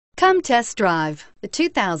Come test drive the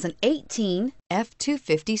 2018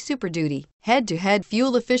 F-250 Super Duty. Head-to-head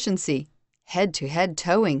fuel efficiency, head-to-head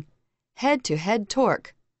towing, head-to-head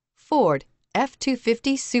torque. Ford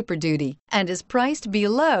F-250 Super Duty, and is priced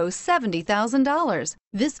below $70,000.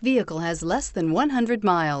 This vehicle has less than 100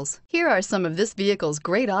 miles. Here are some of this vehicle's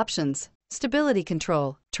great options: stability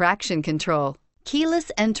control, traction control,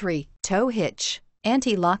 keyless entry, tow hitch,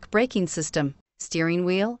 anti-lock braking system, steering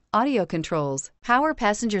wheel audio controls, power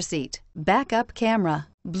passenger seat, backup camera,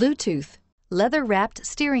 Bluetooth, leather-wrapped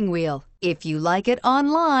steering wheel. If you like it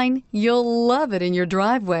online, you'll love it in your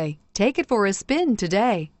driveway. Take it for a spin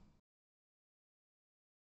today.